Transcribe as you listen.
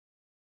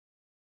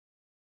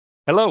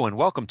Hello and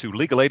welcome to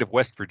Legal Aid of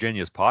West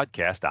Virginia's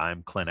podcast.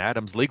 I'm Clint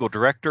Adams, Legal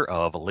Director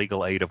of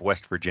Legal Aid of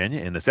West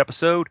Virginia. In this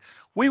episode,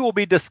 we will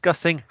be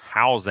discussing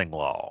housing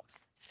law.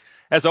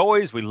 As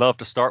always, we love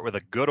to start with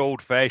a good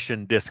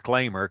old-fashioned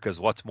disclaimer because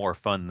what's more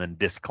fun than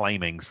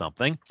disclaiming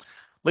something?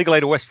 Legal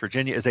Aid of West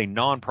Virginia is a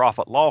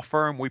nonprofit law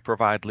firm. We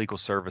provide legal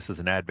services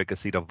and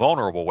advocacy to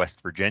vulnerable West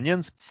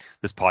Virginians.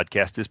 This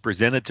podcast is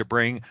presented to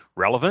bring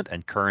relevant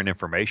and current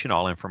information.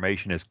 All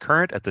information is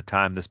current at the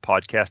time this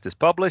podcast is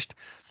published.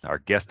 Our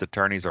guest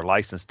attorneys are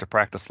licensed to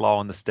practice law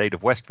in the state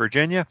of West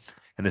Virginia,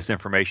 and this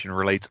information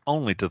relates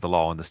only to the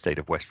law in the state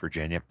of West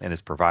Virginia and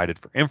is provided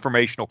for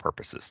informational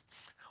purposes.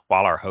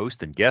 While our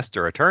host and guests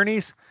are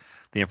attorneys,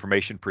 the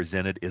information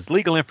presented is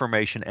legal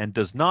information and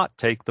does not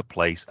take the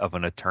place of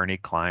an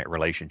attorney-client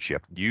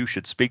relationship. You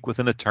should speak with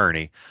an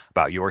attorney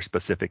about your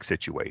specific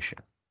situation.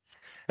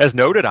 As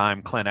noted,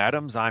 I'm Clint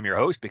Adams. I'm your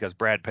host because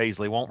Brad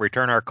Paisley won't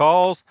return our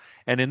calls.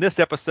 And in this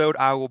episode,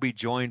 I will be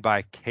joined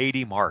by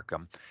Katie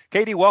Markham.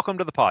 Katie, welcome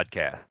to the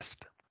podcast.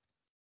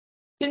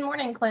 Good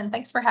morning, Clint.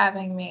 Thanks for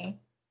having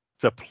me.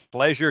 It's a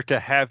pleasure to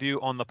have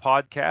you on the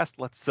podcast.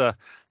 Let's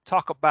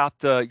talk about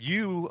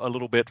you a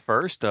little bit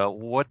first.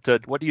 What do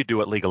you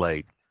do at Legal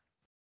Aid?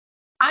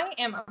 I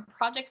am a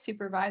project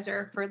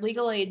supervisor for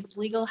Legal Aid's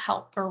Legal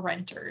Help for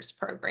Renters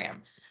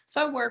program.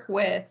 So I work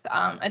with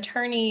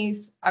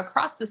attorneys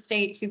across the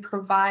state who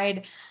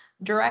provide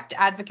direct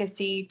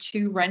advocacy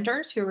to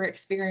renters who are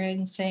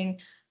experiencing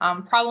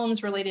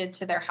problems related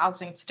to their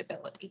housing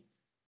stability.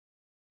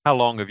 How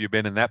long have you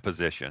been in that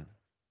position?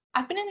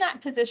 I've been in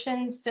that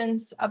position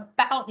since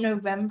about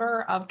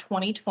November of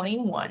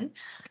 2021.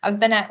 I've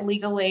been at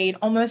Legal Aid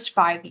almost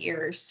 5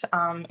 years.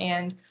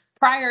 And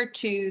prior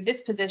to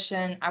this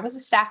position, I was a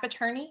staff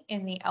attorney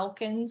in the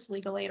Elkins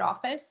Legal Aid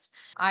office.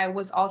 I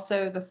was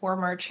also the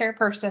former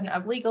chairperson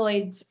of Legal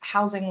Aid's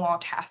Housing Law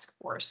Task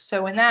Force.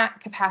 So in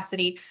that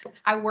capacity,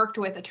 I worked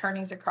with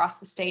attorneys across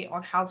the state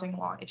on housing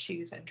law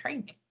issues and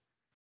training.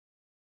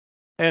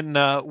 And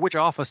which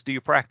office do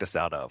you practice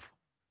out of?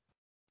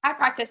 I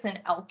practice in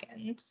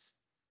Elkins.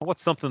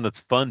 What's something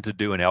that's fun to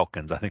do in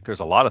Elkins? I think there's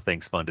a lot of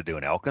things fun to do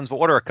in Elkins, but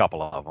what are a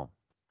couple of them?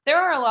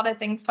 There are a lot of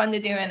things fun to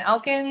do in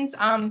Elkins.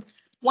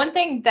 One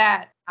thing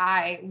that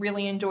I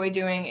really enjoy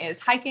doing is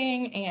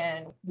hiking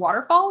and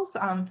waterfalls.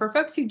 For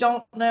folks who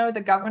don't know, the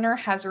governor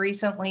has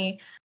recently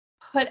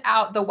put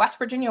out the West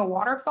Virginia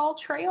Waterfall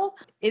Trail.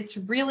 It's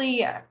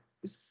really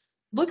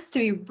looks to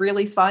be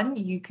really fun.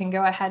 You can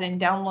go ahead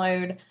and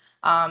download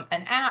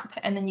an app,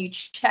 and then you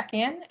check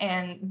in,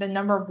 and the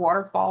number of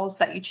waterfalls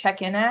that you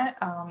check in at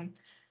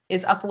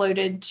is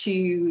uploaded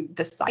to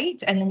the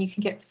site, and then you can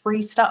get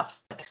free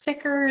stuff like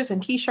stickers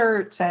and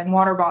t-shirts and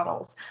water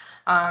bottles.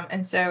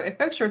 And so if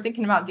folks are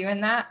thinking about doing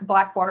that,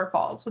 Black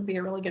Waterfalls would be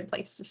a really good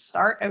place to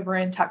start over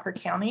in Tucker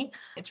County.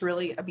 It's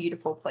really a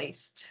beautiful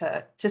place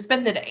to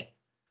spend the day.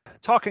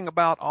 Talking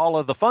about all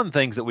of the fun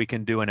things that we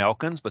can do in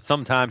Elkins, but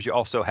sometimes you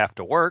also have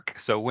to work.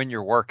 So when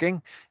you're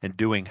working and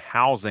doing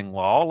housing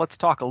law, let's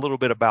talk a little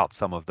bit about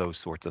some of those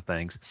sorts of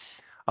things.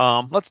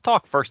 Let's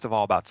talk first of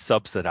all about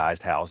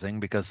subsidized housing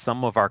because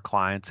some of our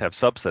clients have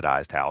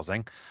subsidized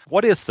housing.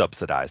 What is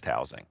subsidized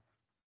housing?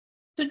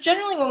 So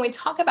generally, when we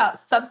talk about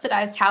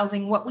subsidized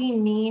housing, what we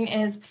mean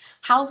is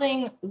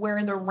housing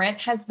where the rent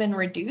has been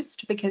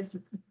reduced because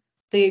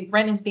the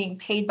rent is being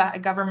paid by a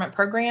government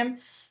program,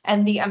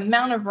 and the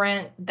amount of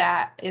rent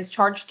that is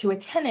charged to a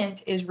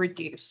tenant is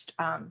reduced.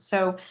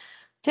 So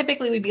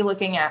typically we'd be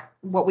looking at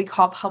what we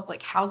call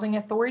public housing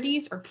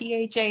authorities or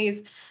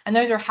PHAs, and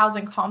those are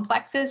housing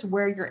complexes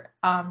where your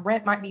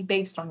rent might be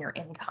based on your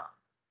income.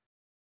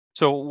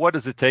 So what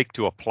does it take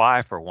to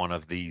apply for one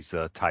of these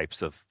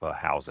types of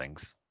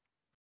housings?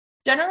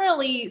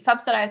 Generally,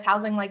 subsidized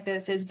housing like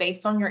this is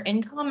based on your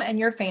income and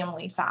your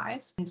family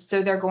size. And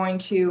so they're going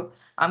to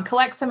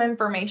collect some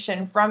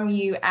information from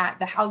you at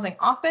the housing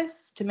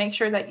office to make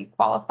sure that you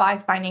qualify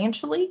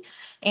financially.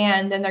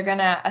 And then they're going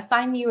to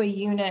assign you a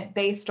unit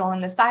based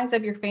on the size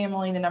of your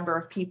family, the number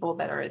of people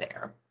that are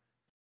there.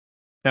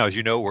 Now, as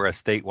you know, we're a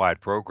statewide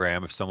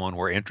program. If someone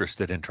were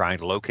interested in trying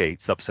to locate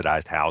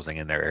subsidized housing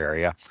in their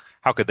area,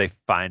 how could they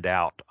find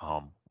out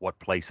what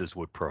places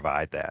would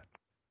provide that?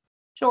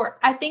 Sure.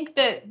 I think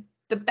that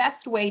the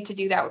best way to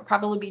do that would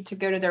probably be to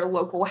go to their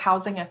local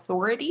housing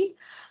authority.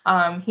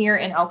 Here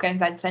in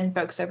Elkins, I'd send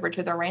folks over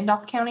to the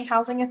Randolph County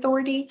Housing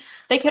Authority.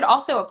 They could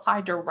also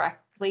apply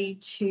directly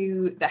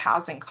to the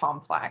housing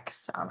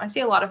complex. I see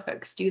a lot of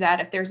folks do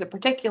that. If there's a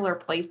particular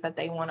place that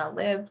they want to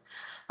live,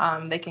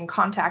 they can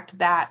contact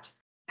that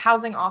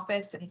housing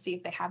office and see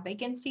if they have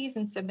vacancies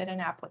and submit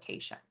an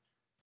application.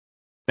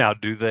 Now,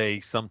 do they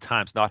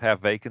sometimes not have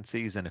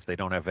vacancies? And if they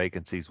don't have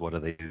vacancies, what do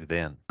they do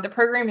then? The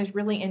program is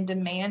really in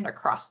demand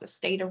across the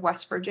state of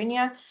West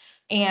Virginia.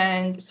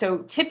 And so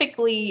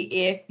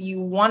typically, if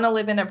you want to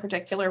live in a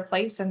particular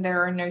place and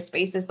there are no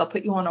spaces, they'll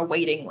put you on a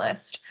waiting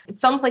list. In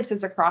some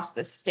places across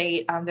the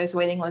state, those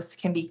waiting lists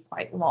can be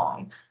quite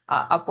long,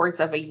 upwards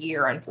of a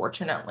year,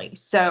 unfortunately.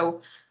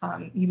 So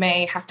you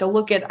may have to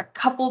look at a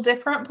couple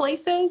different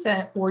places,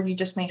 or you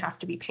just may have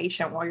to be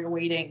patient while you're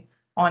waiting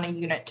on a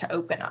unit to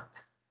open up.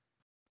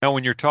 Now,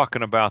 when you're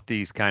talking about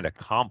these kind of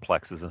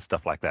complexes and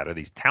stuff like that, are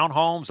these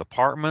townhomes,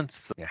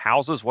 apartments,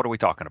 houses? What are we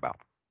talking about?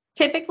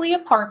 Typically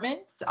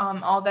apartments,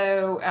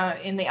 although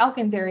in the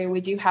Elkins area,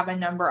 we do have a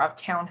number of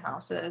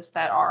townhouses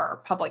that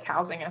are public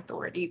housing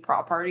authority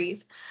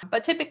properties.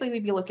 But typically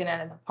we'd be looking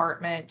at an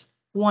apartment,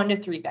 1 to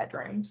 3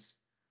 bedrooms.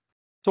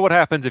 So what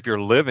happens if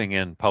you're living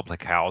in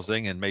public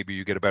housing and maybe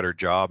you get a better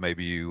job?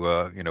 Maybe you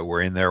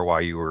were in there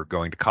while you were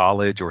going to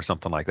college or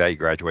something like that. You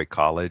graduate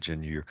college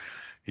and you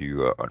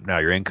now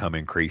your income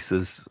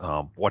increases.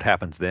 What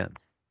happens then?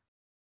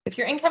 If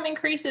your income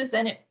increases,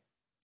 then it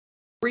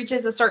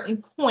reaches a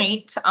certain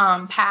point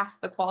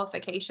past the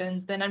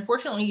qualifications, then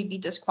unfortunately you'd be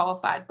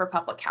disqualified for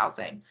public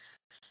housing.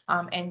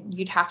 And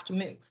you'd have to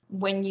move.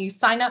 When you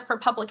sign up for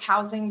public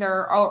housing,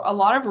 there are a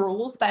lot of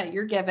rules that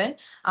you're given.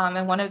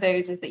 And one of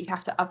those is that you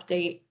have to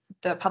update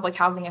the public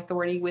housing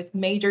authority with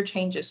major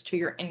changes to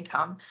your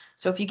income.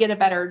 So if you get a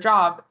better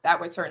job,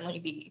 that would certainly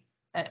be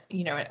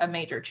a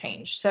major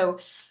change. So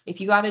if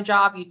you got a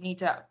job, you'd need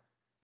to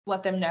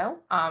let them know,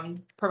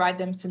 provide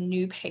them some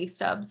new pay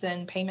stubs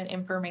and payment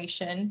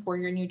information for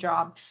your new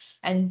job.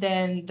 And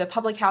then the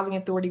public housing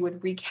authority would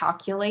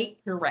recalculate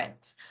your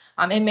rent.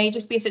 It may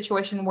just be a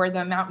situation where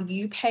the amount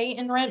you pay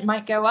in rent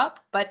might go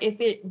up, but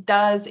if it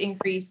does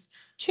increase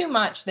too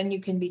much, then you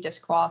can be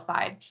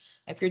disqualified.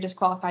 If you're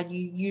disqualified, you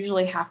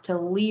usually have to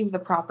leave the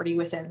property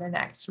within the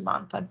next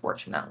month,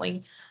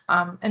 unfortunately.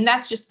 And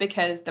that's just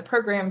because the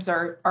programs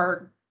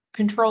are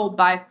controlled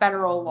by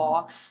federal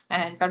law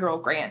and federal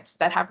grants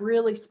that have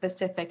really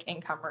specific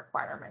income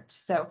requirements.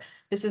 So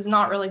this is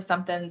not really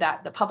something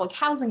that the public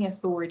housing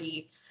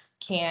authority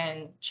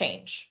can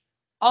change.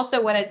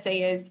 Also, what I'd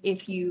say is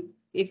if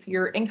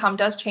your income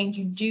does change,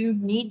 you do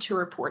need to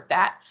report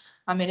that.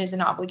 It is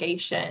an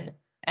obligation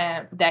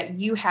that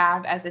you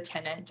have as a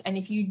tenant. And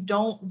if you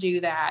don't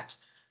do that,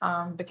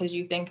 because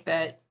you think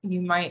that you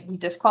might be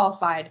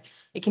disqualified,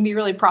 it can be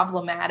really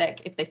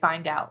problematic if they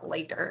find out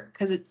later,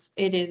 because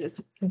it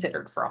is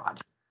considered fraud.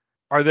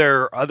 Are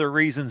there other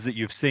reasons that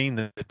you've seen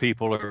that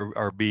people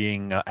are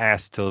being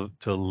asked to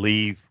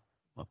leave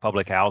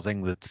public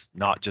housing that's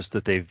not just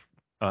that they've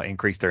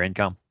increased their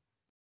income?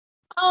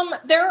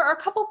 There are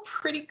a couple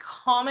pretty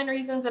common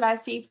reasons that I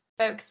see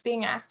folks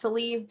being asked to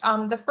leave.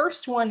 The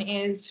first one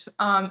is,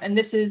 and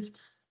this is,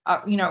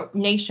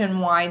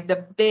 nationwide,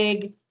 the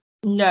big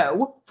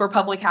no for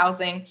public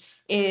housing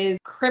is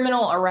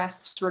criminal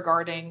arrests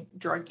regarding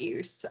drug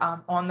use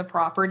on the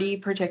property,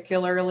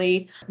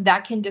 particularly.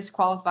 That can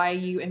disqualify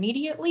you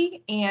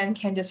immediately and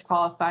can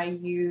disqualify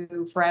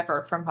you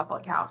forever from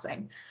public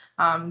housing.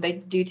 They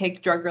do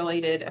take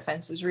drug-related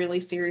offenses really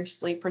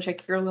seriously,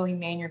 particularly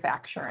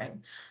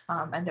manufacturing,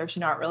 and there's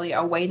not really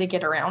a way to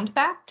get around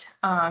that.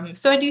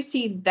 So I do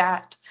see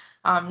that,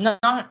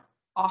 not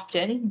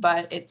often,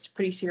 but it's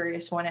pretty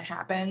serious when it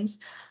happens.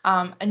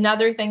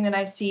 Another thing that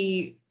I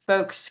see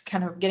folks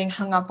kind of getting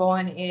hung up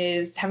on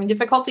is having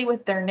difficulty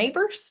with their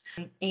neighbors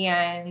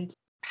and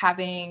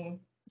having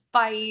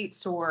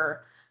fights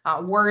or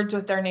words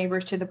with their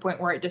neighbors to the point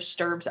where it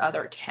disturbs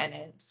other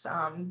tenants.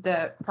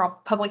 The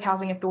public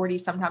housing authority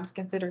sometimes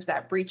considers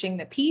that breaching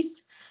the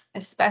peace,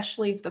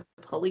 especially if the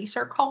police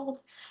are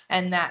called,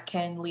 and that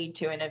can lead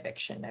to an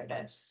eviction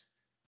notice.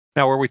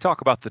 Now, where we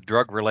talk about the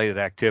drug-related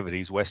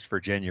activities, West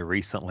Virginia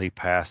recently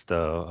passed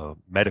a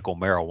medical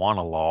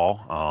marijuana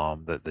law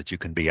that you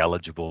can be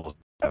eligible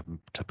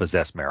to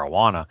possess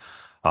marijuana.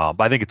 But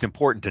I think it's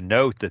important to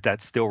note that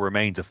that still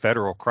remains a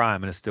federal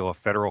crime and is still a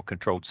federal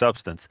controlled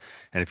substance.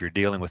 And if you're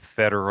dealing with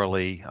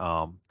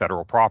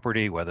federal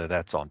property, whether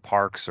that's on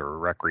parks or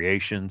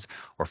recreations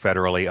or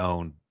federally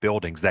owned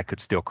buildings, that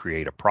could still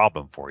create a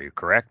problem for you,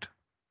 correct?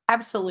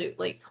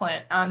 Absolutely,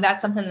 Clint.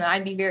 That's something that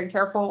I'd be very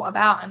careful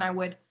about, and I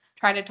would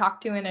try to talk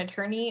to an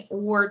attorney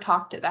or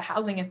talk to the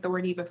housing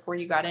authority before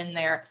you got in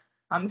there.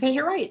 Because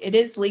you're right, it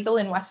is legal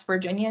in West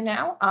Virginia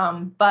now,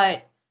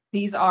 but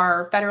these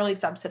are federally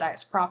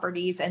subsidized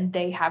properties and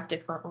they have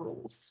different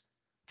rules.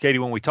 Katie,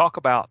 when we talk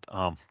about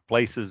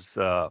places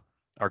are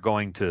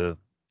going to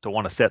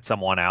want to set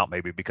someone out,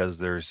 maybe because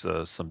there's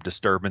some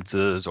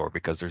disturbances or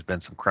because there's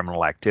been some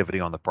criminal activity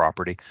on the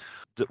property,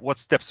 what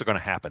steps are going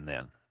to happen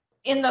then?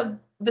 In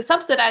the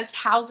subsidized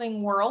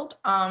housing world,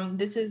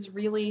 this is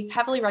really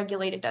heavily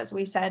regulated, as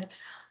we said.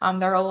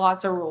 There are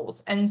lots of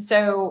rules, and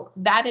so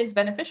that is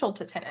beneficial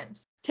to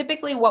tenants.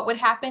 Typically, what would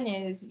happen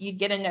is you'd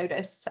get a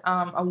notice,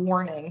 a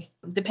warning.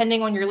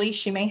 Depending on your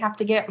lease, you may have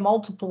to get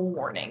multiple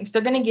warnings.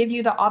 They're going to give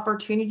you the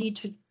opportunity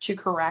to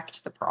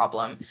correct the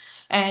problem.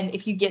 And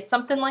if you get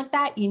something like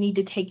that, you need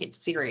to take it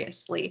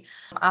seriously.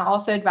 I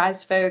also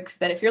advise folks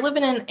that if you're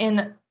living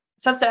in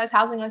subsidized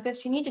housing like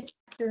this, you need to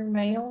check your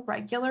mail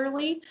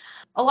regularly.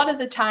 A lot of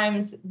the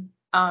times,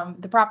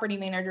 the property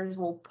managers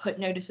will put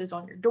notices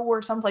on your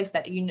door, someplace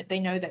that they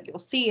know that you'll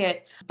see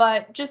it.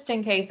 But just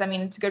in case, I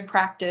mean, it's good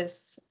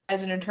practice.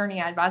 As an attorney,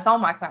 I advise all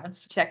my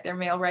clients to check their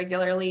mail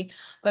regularly,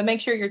 but make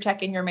sure you're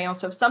checking your mail.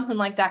 So if something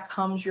like that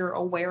comes, you're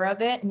aware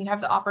of it and you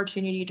have the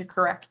opportunity to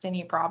correct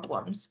any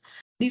problems.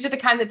 these are the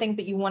kinds of things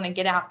that you want to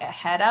get out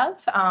ahead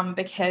of,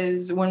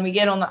 because when we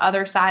get on the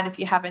other side, if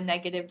you have a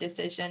negative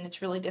decision,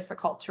 it's really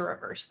difficult to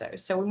reverse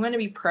those. So we want to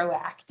be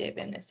proactive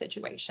in this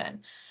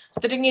situation. So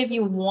they're going to give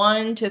you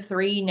 1 to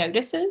 3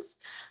 notices,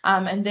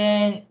 and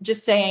then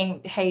just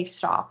saying, hey,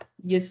 stop.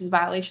 This is a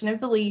violation of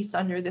the lease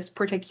under this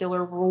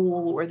particular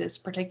rule or this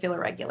particular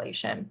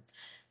regulation.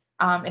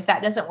 If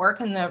that doesn't work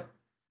and the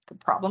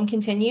problem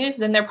continues,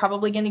 then they're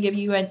probably going to give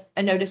you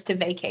a notice to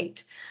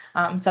vacate,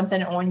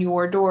 something on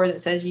your door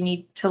that says you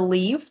need to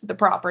leave the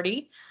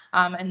property,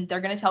 and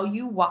they're going to tell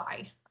you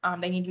why.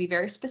 They need to be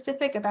very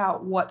specific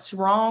about what's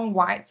wrong,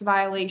 why it's a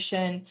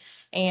violation,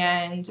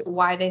 and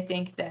why they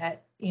think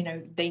that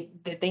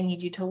they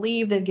need you to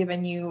leave. They've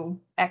given you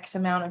X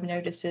amount of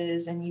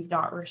notices and you've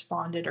not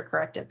responded or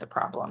corrected the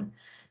problem.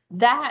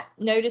 That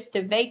notice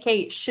to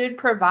vacate should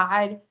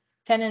provide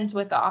tenants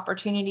with the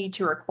opportunity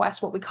to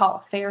request what we call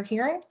a fair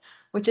hearing,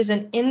 which is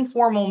an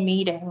informal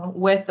meeting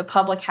with the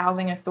public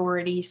housing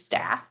authority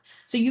staff.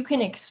 So you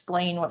can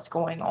explain what's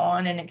going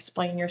on and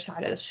explain your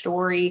side of the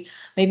story.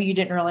 Maybe you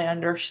didn't really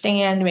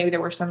understand. Maybe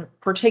there were some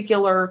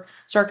particular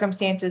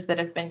circumstances that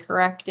have been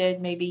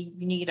corrected. Maybe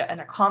you need an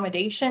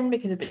accommodation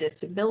because of a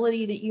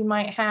disability that you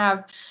might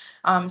have.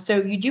 So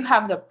you do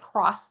have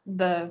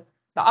the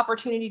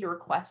opportunity to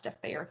request a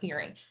fair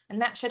hearing,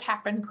 and that should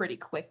happen pretty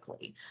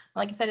quickly.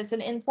 Like I said, it's an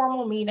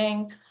informal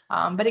meeting,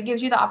 but it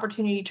gives you the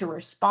opportunity to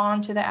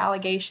respond to the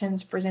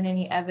allegations, present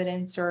any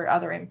evidence or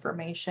other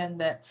information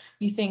that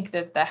you think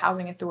that the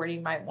housing authority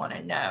might want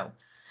to know.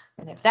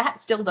 And if that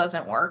still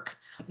doesn't work,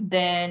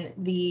 then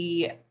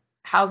the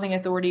housing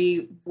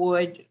authority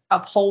would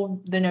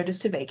uphold the notice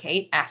to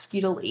vacate, ask you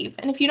to leave.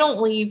 And if you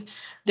don't leave,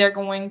 they're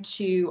going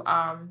to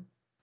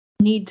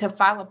need to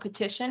file a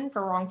petition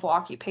for wrongful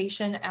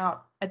occupation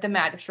out at the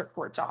magistrate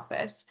court's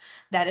office.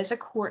 That is a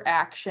court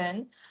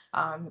action.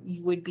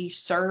 You would be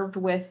served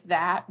with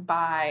that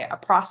by a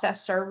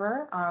process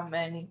server,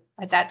 and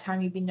at that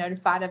time you'd be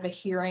notified of a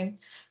hearing.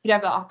 You'd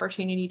have the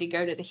opportunity to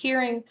go to the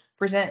hearing,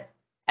 present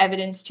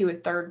evidence to a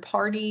third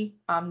party,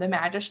 the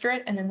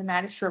magistrate, and then the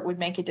magistrate would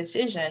make a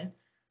decision.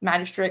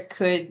 Magistrate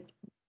could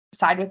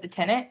side with the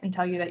tenant and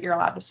tell you that you're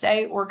allowed to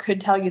stay, or could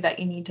tell you that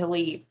you need to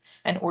leave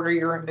and order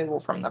your removal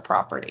from the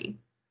property.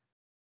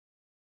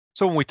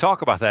 So when we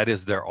talk about that,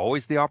 is there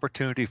always the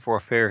opportunity for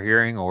a fair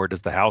hearing, or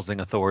does the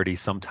housing authority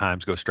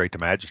sometimes go straight to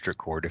magistrate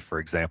court if, for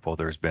example,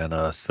 there's been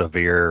a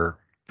severe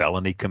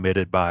felony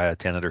committed by a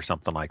tenant or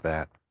something like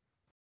that?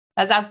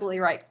 That's absolutely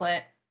right,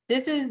 Clint.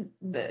 This is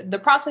the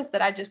process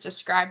that I just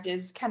described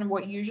is kind of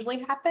what usually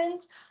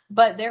happens,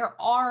 but there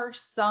are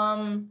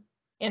some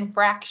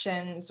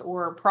infractions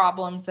or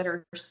problems that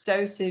are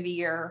so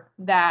severe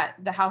that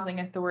the housing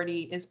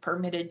authority is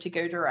permitted to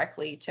go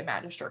directly to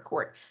magistrate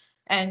court.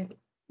 And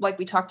like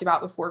we talked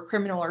about before,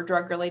 criminal or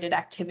drug related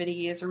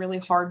activity is a really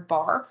hard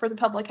bar for the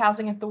public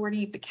housing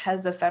authority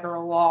because of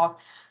federal law.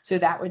 So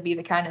that would be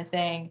the kind of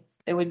thing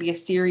that would be a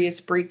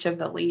serious breach of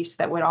the lease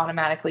that would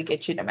automatically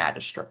get you to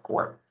magistrate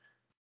court.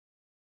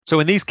 So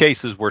in these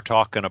cases, we're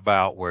talking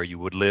about where you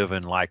would live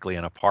in likely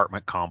an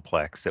apartment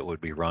complex that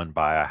would be run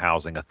by a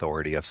housing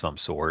authority of some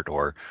sort,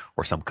 or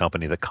some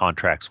company that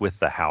contracts with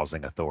the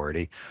housing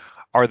authority.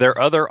 Are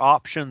there other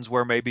options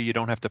where maybe you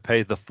don't have to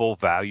pay the full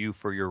value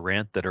for your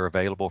rent that are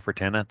available for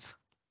tenants?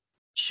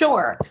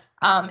 Sure.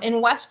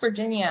 In West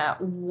Virginia,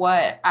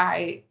 what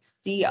I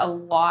see a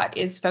lot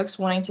is folks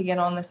wanting to get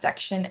on the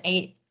Section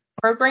 8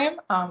 program,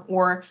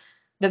 or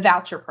the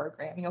voucher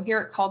program. You'll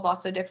hear it called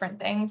lots of different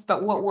things,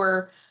 but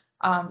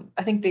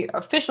I think the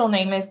official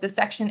name is the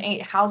Section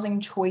 8 Housing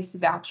Choice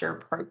Voucher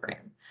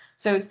Program.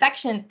 So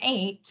Section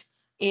 8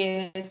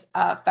 is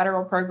a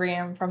federal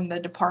program from the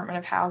Department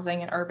of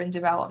Housing and Urban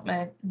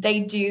Development.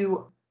 They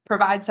do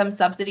provide some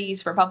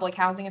subsidies for public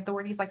housing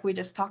authorities like we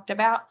just talked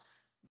about.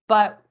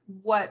 But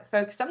what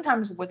folks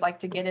sometimes would like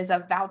to get is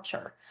a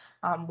voucher,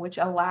 which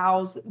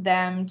allows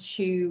them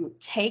to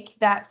take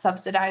that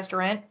subsidized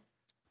rent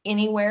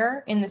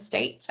anywhere in the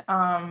state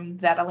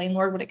that a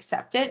landlord would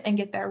accept it and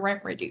get their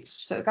rent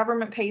reduced. So the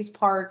government pays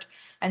part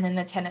and then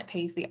the tenant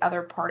pays the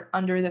other part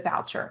under the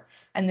voucher.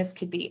 And this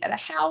could be at a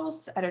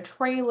house, at a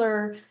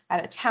trailer,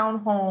 at a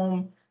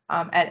townhome,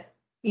 at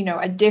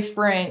a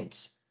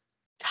different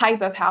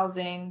type of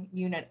housing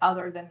unit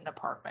other than an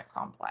apartment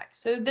complex.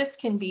 So this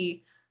can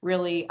be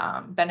really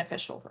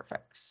beneficial for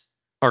folks.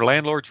 Are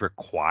landlords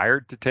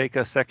required to take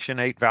a Section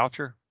 8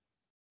 voucher?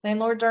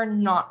 Landlords are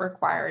not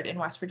required in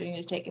West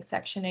Virginia to take a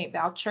Section 8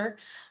 voucher.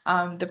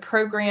 The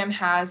program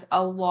has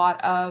a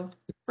lot of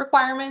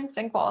requirements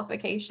and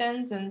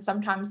qualifications, and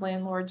sometimes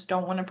landlords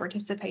don't want to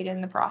participate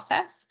in the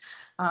process,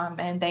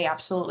 and they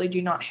absolutely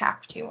do not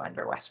have to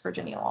under West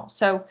Virginia law.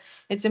 So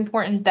it's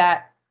important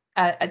that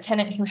a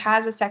tenant who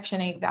has a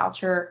Section 8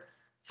 voucher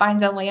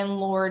finds a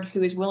landlord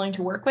who is willing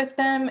to work with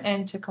them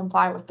and to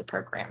comply with the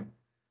program.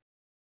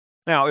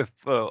 Now, if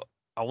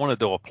I wanted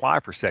to apply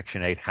for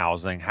Section 8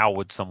 housing, how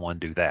would someone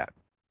do that?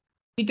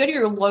 You go to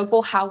your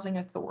local housing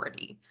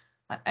authority.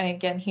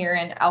 again, here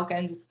in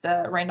Elkins, it's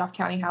the Randolph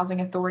County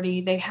Housing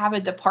Authority. They have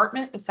a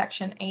department, the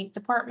Section 8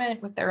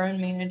 department, with their own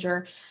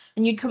manager,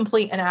 and you'd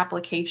complete an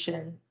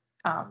application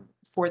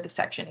for the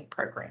Section 8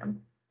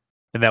 program.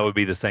 And that would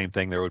be the same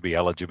thing. There would be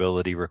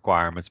eligibility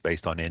requirements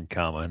based on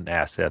income and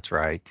assets,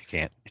 right?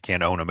 You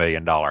can't own $1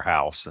 million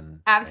house and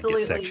get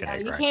Absolutely. Section Yeah,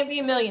 8, you right? can't be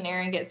a millionaire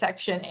and get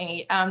Section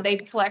 8. They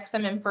collect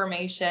some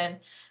information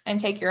and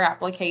take your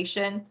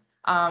application.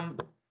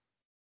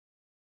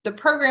 The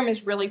program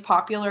is really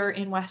popular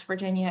in West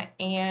Virginia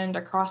and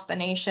across the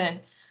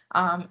nation.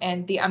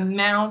 And the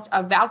amount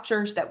of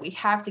vouchers that we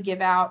have to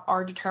give out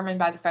are determined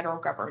by the federal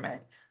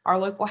government. Our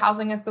local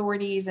housing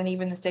authorities and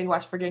even the state of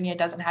West Virginia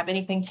doesn't have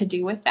anything to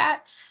do with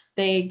that.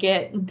 They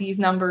get these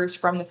numbers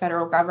from the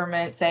federal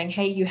government saying,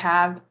 hey, you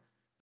have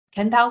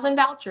 10,000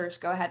 vouchers,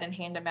 go ahead and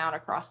hand them out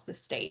across the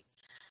state.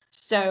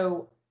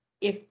 So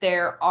if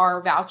there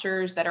are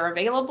vouchers that are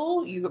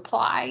available, you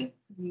apply,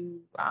 you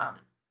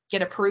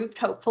get approved,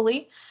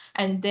 hopefully,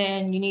 and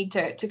then you need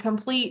to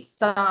complete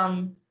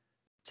some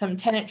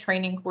tenant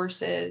training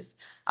courses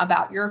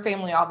about your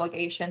family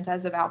obligations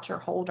as a voucher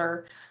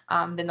holder.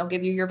 Then they'll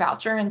give you your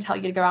voucher and tell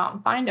you to go out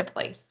and find a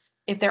place.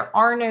 If there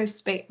are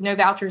no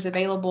vouchers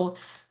available,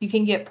 you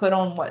can get put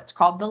on what's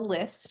called the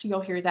list. You'll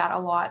hear that a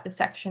lot, the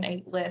Section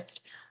 8 list,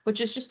 which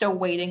is just a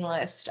waiting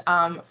list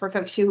for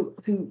folks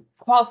who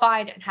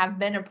qualified and have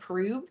been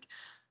approved,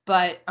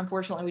 but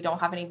unfortunately we don't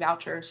have any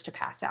vouchers to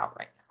pass out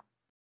right now.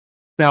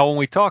 Now, when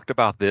we talked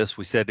about this,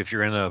 we said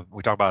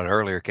we talked about it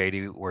earlier,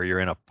 Katie, where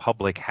you're in a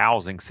public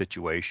housing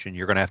situation,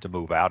 you're going to have to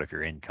move out if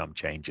your income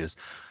changes.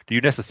 Do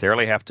you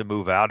necessarily have to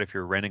move out if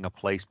you're renting a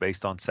place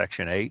based on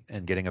Section 8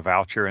 and getting a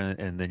voucher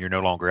and then you're no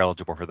longer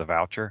eligible for the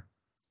voucher?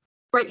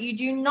 Right, you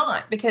do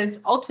not, because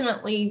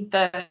ultimately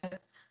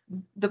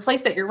the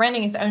place that you're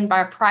renting is owned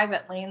by a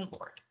private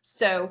landlord.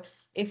 So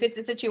if it's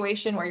a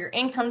situation where your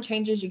income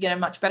changes, you get a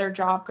much better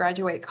job,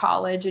 graduate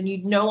college, and you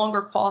no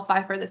longer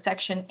qualify for the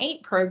Section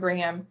 8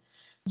 program,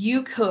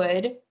 you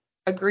could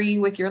agree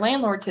with your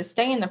landlord to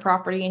stay in the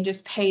property and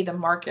just pay the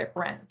market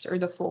rent or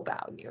the full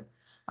value.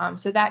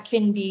 So that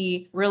can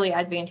be really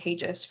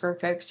advantageous for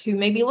folks who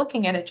may be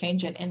looking at a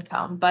change in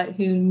income, but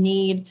who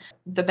need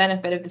the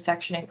benefit of the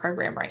Section 8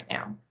 program right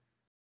now.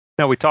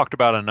 Now, we talked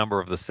about a number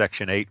of the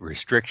Section 8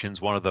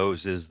 restrictions. One of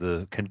those is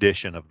the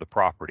condition of the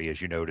property.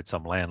 As you noted,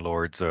 some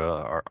landlords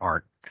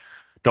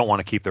don't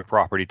want to keep their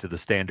property to the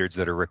standards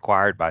that are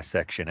required by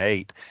Section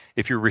 8.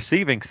 If you're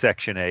receiving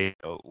Section 8,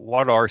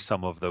 what are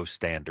some of those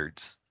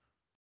standards?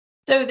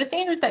 So the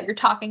standards that you're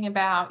talking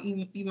about,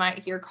 you might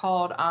hear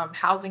called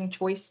housing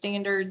choice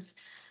standards.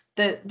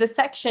 The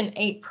Section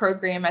 8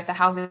 program at the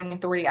Housing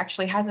Authority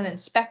actually has an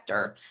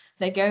inspector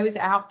that goes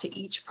out to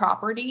each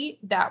property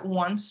that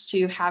wants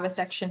to have a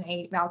Section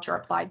 8 voucher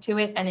applied to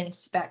it and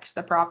inspects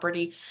the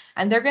property.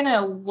 And they're going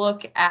to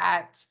look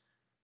at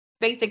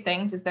basic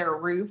things. Is there a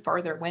roof?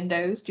 Are there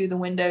windows? Do the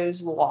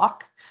windows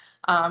lock?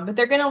 But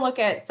they're going to look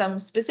at some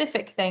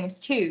specific things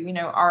too. You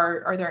know,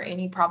 are there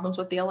any problems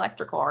with the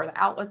electrical? Are the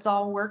outlets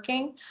all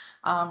working?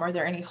 Are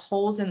there any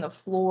holes in the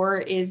floor?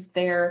 Is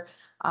there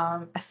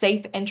a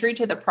safe entry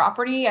to the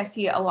property? I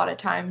see a lot of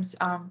times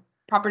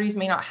properties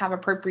may not have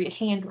appropriate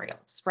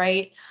handrails,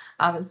 right?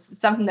 It's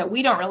something that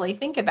we don't really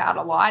think about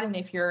a lot. And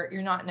if you're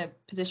not in a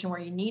position where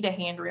you need a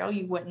handrail,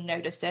 you wouldn't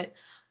notice it.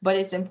 But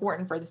it's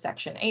important for the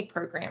Section 8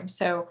 program.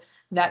 So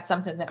that's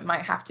something that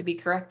might have to be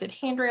corrected.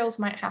 Handrails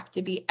might have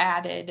to be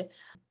added,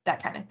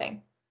 that kind of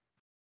thing.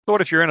 So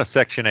what if you're in a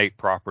Section 8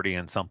 property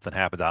and something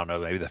happens? I don't know,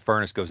 maybe the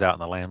furnace goes out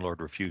and the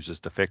landlord refuses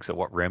to fix it.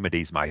 What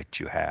remedies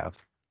might you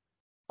have?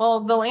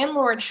 Well, the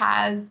landlord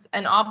has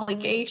an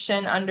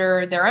obligation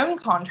under their own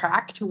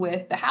contract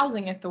with the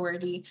housing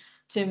authority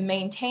to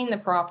maintain the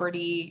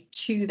property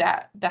to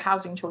the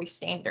housing choice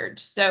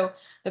standards. So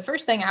the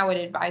first thing I would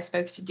advise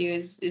folks to do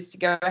is to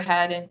go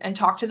ahead and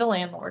talk to the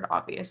landlord,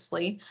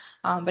 obviously.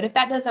 But if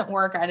that doesn't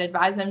work, I'd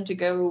advise them to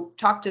go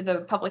talk to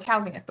the public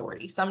housing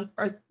authority,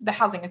 or the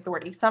housing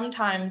authority.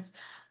 Sometimes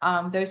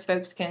those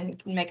folks can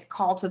make a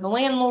call to the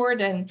landlord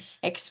and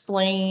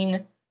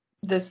explain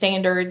the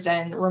standards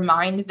and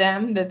remind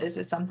them that this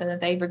is something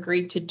that they've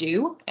agreed to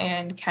do,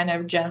 and kind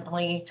of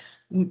gently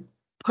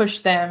push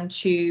them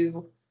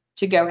to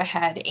go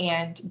ahead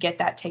and get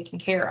that taken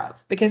care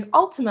of. Because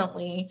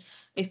ultimately,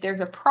 if there's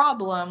a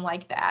problem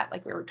like that,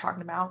 like we were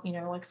talking about, you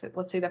know, let's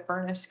say the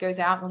furnace goes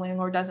out and the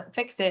landlord doesn't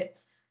fix it,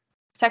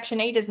 Section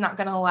 8 is not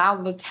going to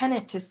allow the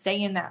tenant to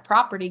stay in that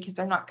property because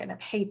they're not going to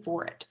pay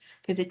for it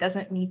because it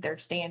doesn't meet their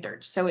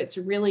standards. So it's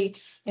really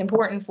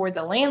important for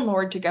the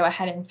landlord to go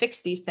ahead and fix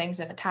these things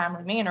in a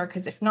timely manner,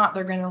 because if not,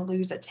 they're going to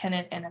lose a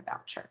tenant and a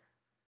voucher.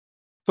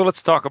 So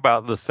let's talk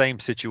about the same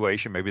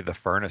situation. Maybe the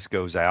furnace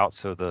goes out,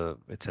 so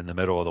it's in the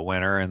middle of the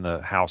winter and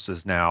the house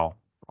is now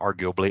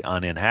arguably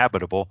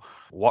uninhabitable.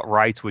 What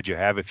rights would you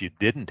have if you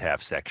didn't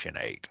have Section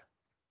 8?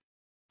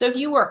 So if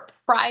you were a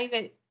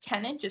private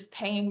tenant just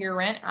paying your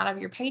rent out of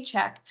your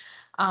paycheck,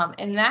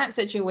 in that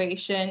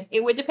situation,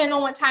 it would depend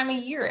on what time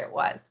of year it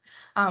was.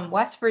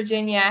 West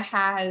Virginia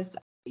has,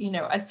 you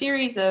know, a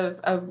series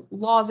of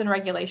laws and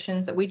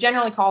regulations that we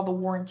generally call the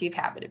warranty of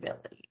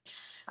habitability.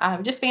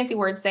 Just fancy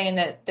words saying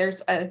that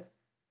there's a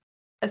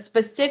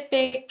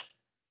specific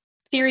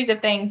series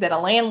of things that a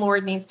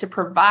landlord needs to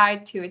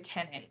provide to a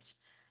tenant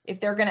if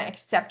they're going to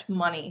accept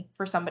money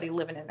for somebody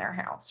living in their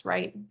house,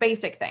 right?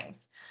 Basic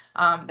things.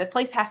 The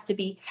place has to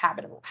be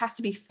habitable, has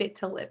to be fit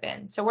to live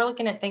in. So we're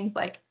looking at things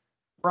like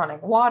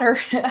running water,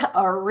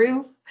 a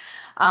roof,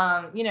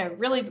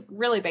 really,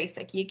 really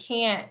basic. You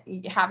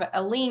can't have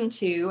a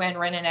lean-to and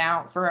rent it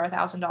out for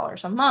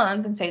 $1,000 a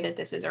month and say that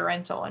this is a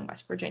rental in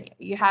West Virginia.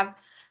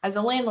 As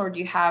a landlord,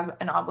 you have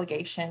an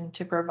obligation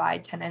to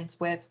provide tenants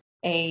with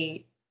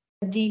a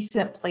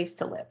decent place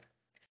to live.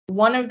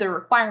 One of the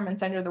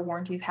requirements under the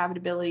warranty of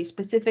habitability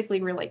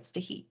specifically relates to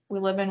heat. We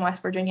live in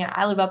West Virginia.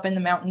 I live up in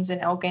the mountains in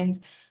Elkins.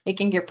 It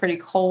can get pretty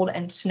cold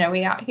and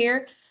snowy out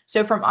here.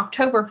 So from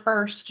October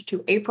 1st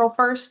to April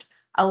 1st,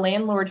 a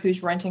landlord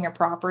who's renting a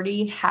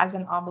property has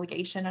an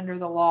obligation under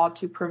the law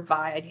to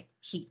provide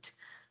heat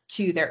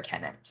to their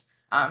tenant.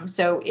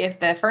 So if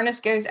the furnace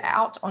goes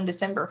out on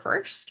December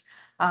 1st,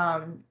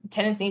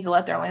 tenants need to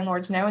let their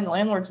landlords know, and the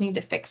landlords need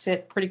to fix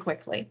it pretty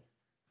quickly.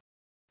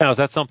 Now, is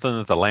that something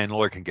that the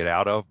landlord can get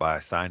out of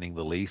by signing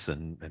the lease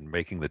and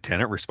making the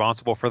tenant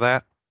responsible for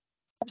that?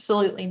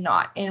 Absolutely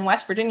not. In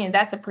West Virginia,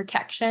 that's a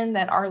protection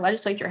that our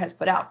legislature has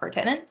put out for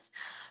tenants.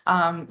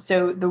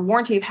 So the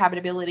warranty of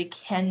habitability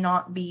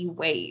cannot be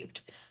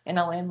waived in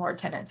a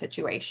landlord-tenant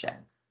situation.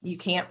 You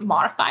can't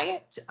modify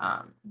it.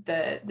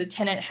 The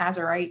tenant has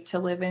a right to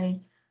live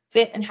in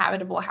fit and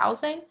habitable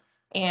housing,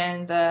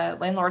 and the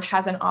landlord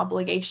has an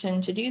obligation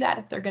to do that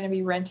if they're going to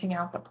be renting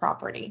out the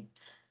property.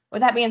 With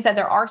that being said,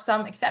 there are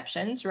some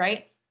exceptions,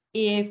 right?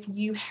 If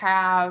you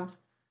have,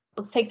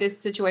 let's take this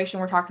situation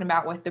we're talking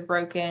about with the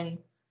broken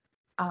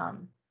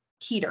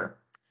heater.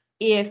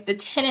 If the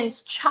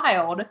tenant's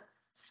child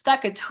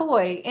stuck a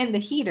toy in the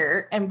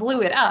heater and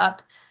blew it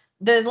up,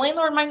 the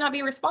landlord might not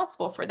be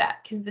responsible for that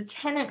because the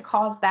tenant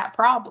caused that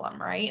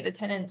problem, right? The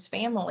tenant's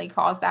family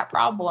caused that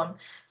problem.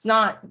 It's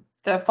not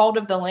the fault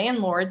of the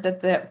landlord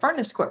that the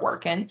furnace quit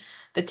working.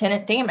 The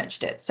tenant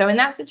damaged it. So in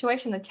that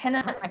situation, the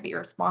tenant might be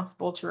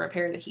responsible to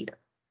repair the heater.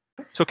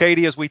 So,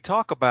 Katie, as we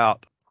talk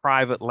about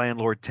private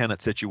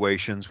landlord-tenant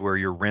situations where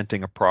you're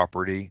renting a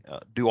property,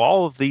 do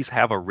all of these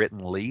have a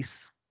written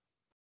lease?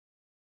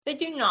 They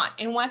do not.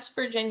 In West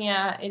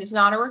Virginia, it is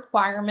not a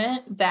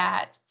requirement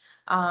that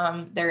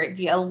there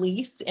be a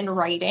lease in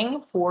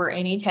writing for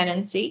any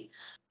tenancy.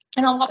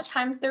 And a lot of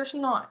times there's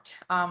not.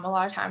 A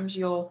lot of times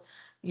you'll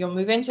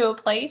move into a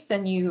place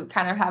and you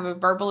kind of have a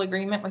verbal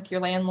agreement with your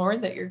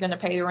landlord that you're going to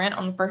pay the rent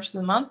on the first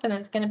of the month, and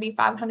it's going to be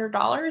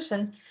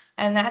 $500,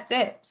 and that's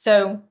it.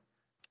 So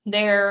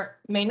there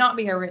may not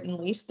be a written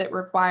lease that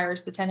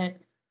requires the tenant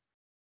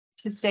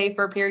to stay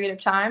for a period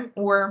of time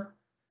or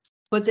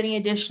puts any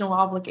additional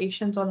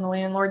obligations on the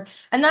landlord,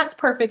 and that's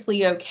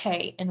perfectly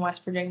okay in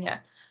West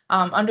Virginia.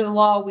 Under the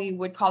law, we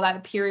would call that a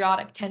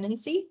periodic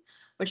tenancy,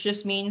 which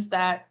just means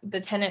that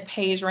the tenant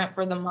pays rent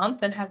for the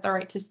month and has the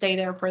right to stay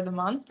there for the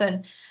month,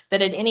 and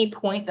that at any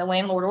point the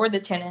landlord or the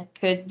tenant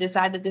could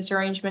decide that this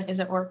arrangement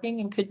isn't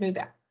working and could move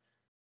out.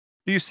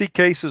 Do you see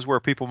cases where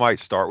people might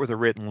start with a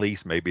written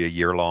lease, maybe a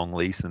year-long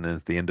lease, and then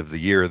at the end of the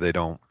year they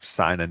don't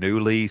sign a new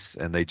lease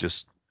and they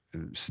just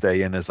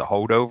stay in as a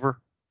holdover?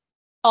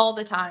 All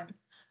the time.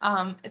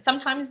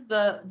 Sometimes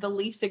the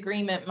lease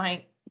agreement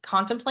might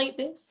contemplate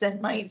this and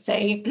might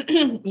say,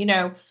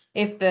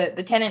 if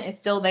the tenant is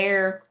still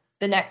there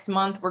the next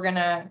month, we're going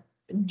to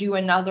do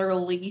another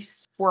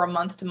lease for a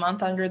month to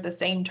month under the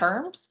same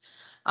terms.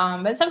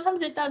 But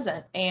sometimes it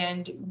doesn't.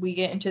 And we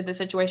get into the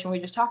situation we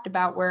just talked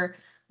about where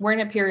we're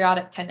in a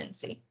periodic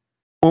tenancy.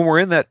 When we're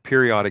in that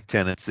periodic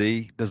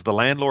tenancy, does the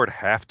landlord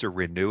have to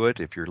renew it?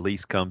 If your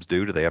lease comes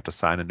due, do they have to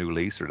sign a new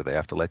lease or do they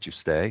have to let you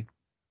stay?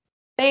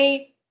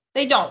 They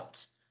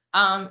don't.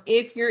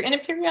 If you're in a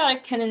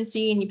periodic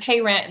tenancy and you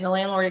pay rent and the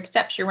landlord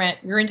accepts your rent,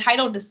 you're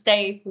entitled to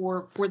stay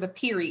for the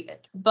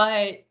period.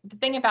 But the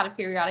thing about a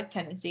periodic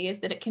tenancy is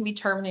that it can be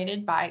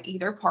terminated by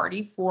either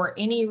party for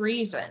any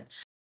reason.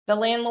 The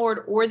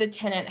landlord or the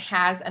tenant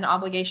has an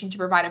obligation to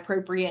provide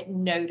appropriate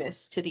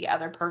notice to the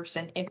other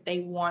person if they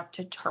want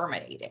to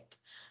terminate it.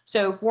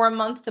 So for a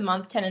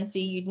month-to-month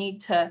tenancy, you'd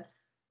need to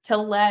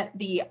let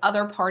the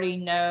other party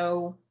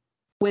know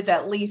with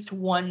at least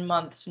 1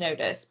 month's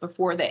notice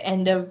before the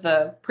end of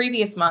the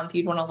previous month.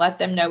 You'd want to let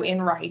them know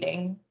in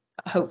writing,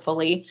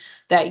 hopefully,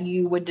 that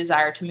you would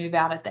desire to move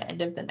out at the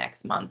end of the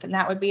next month. And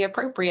that would be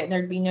appropriate, and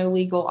there'd be no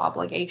legal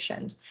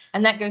obligations.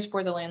 And that goes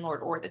for the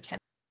landlord or the tenant.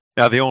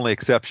 Now, the only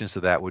exceptions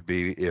to that would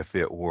be if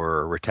it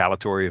were a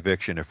retaliatory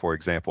eviction, if, for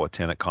example, a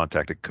tenant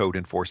contacted code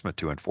enforcement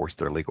to enforce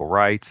their legal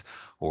rights,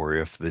 or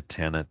if the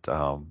tenant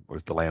or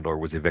if the landlord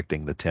was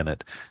evicting the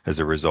tenant as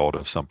a result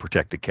of some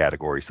protected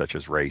category such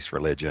as race,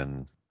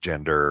 religion,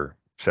 gender,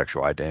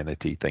 sexual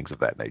identity, things of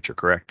that nature,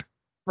 correct?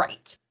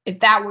 Right.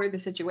 If that were the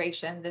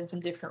situation, then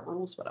some different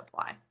rules would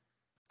apply.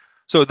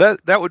 So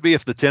that would be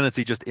if the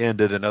tenancy just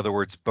ended. In other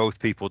words, both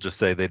people just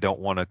say they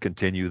don't want to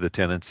continue the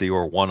tenancy,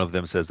 or one of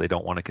them says they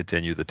don't want to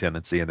continue the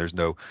tenancy, and there's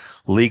no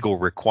legal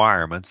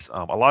requirements.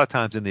 A lot of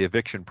times in the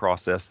eviction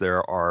process,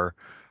 there are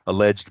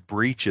alleged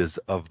breaches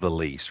of the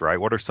lease, right?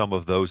 What are some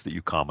of those that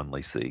you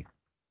commonly see?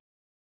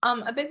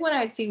 A big one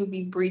I'd see would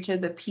be breach of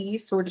the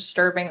peace or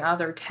disturbing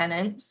other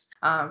tenants.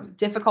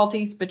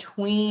 Difficulties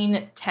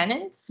between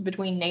tenants,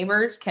 between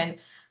neighbors, can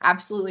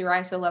absolutely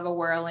rise to a level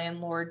where a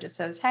landlord just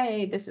says,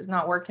 "Hey, this is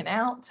not working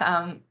out.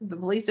 The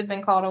police have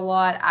been called a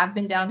lot. I've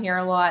been down here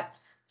a lot.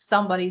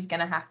 Somebody's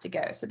going to have to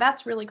go." So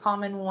that's a really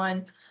common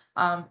one.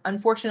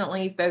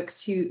 Unfortunately,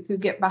 folks who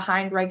get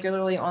behind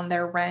regularly on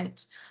their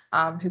rent,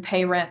 who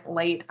pay rent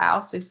late, I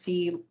also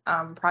see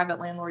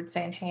private landlords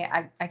saying,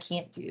 "Hey, I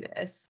can't do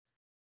this."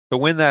 So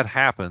when that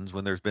happens,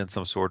 when there's been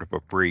some sort of a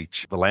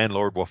breach, the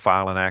landlord will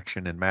file an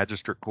action in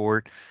magistrate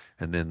court,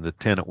 and then the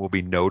tenant will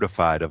be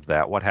notified of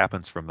that. What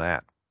happens from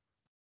that?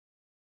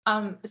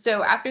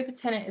 So after the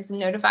tenant is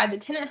notified, the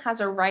tenant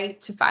has a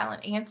right to file an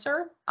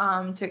answer,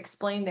 to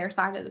explain their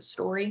side of the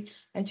story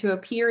and to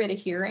appear at a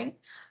hearing,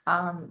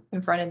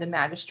 in front of the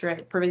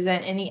magistrate,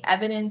 present any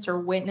evidence or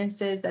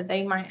witnesses that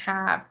they might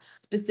have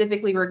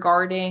specifically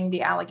regarding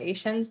the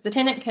allegations. The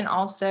tenant can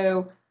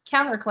also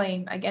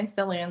counterclaim against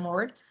the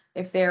landlord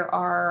if there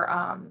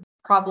are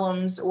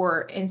problems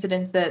or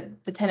incidents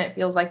that the tenant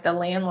feels like the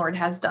landlord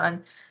has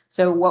done.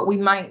 So what we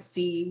might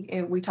see,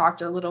 we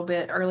talked a little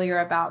bit earlier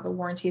about the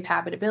warranty of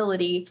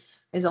habitability,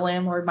 is a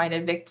landlord might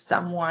evict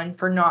someone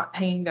for not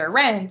paying their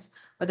rent,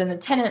 but then the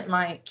tenant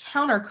might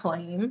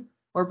counterclaim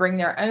or bring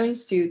their own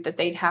suit that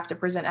they'd have to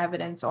present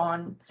evidence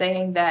on,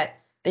 saying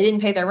that they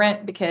didn't pay their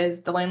rent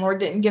because the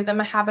landlord didn't give them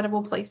a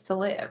habitable place to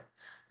live,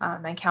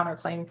 and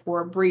counterclaim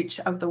for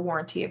breach of the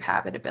warranty of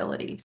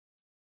habitability.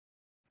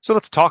 So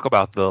let's talk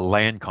about the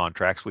land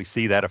contracts. We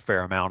see that a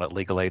fair amount at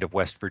Legal Aid of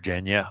West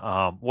Virginia.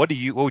 What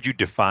would you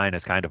define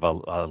as kind of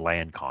a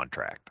land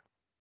contract?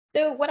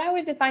 So what I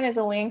would define as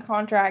a land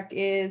contract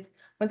is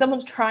when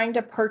someone's trying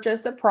to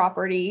purchase a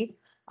property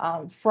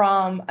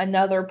from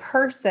another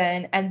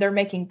person and they're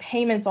making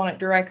payments on it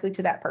directly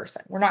to that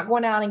person. We're not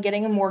going out and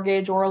getting a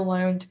mortgage or a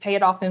loan to pay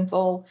it off in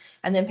full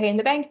and then paying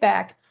the bank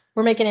back.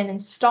 We're making an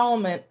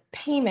installment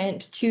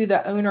payment to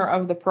the owner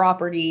of the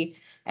property.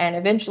 And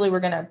eventually we're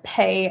going to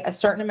pay a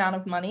certain amount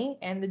of money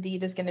and the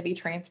deed is going to be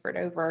transferred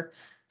over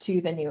to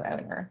the new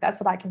owner.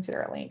 That's what I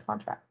consider a land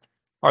contract.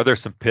 Are there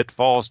some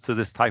pitfalls to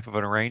this type of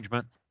an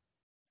arrangement?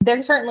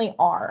 There certainly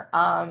are.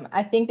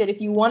 I think that if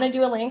you want to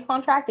do a land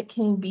contract, it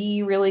can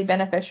be really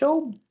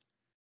beneficial.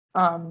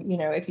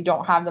 If you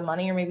don't have the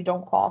money or maybe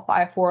don't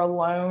qualify for a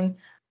loan,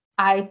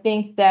 I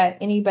think that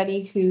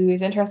anybody who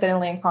is interested in a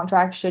land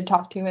contract should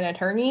talk to an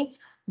attorney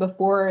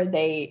before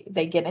they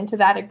get into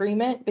that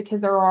agreement,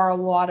 because there are a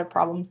lot of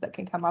problems that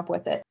can come up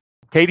with it.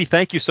 Katie,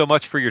 thank you so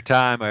much for your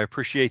time. I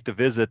appreciate the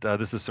visit.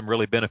 This is some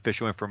really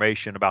beneficial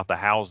information about the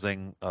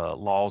housing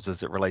laws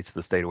as it relates to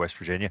the state of West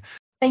Virginia.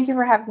 Thank you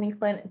for having me,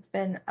 Clint. It's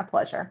been a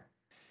pleasure.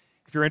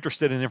 If you're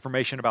interested in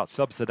information about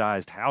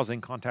subsidized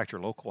housing, contact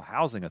your local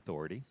housing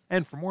authority.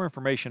 And for more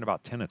information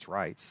about tenants'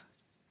 rights,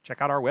 check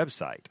out our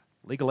website,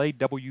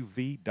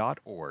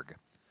 legalaidwv.org.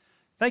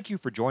 Thank you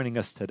for joining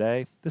us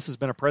today. This has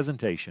been a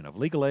presentation of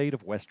Legal Aid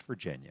of West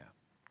Virginia.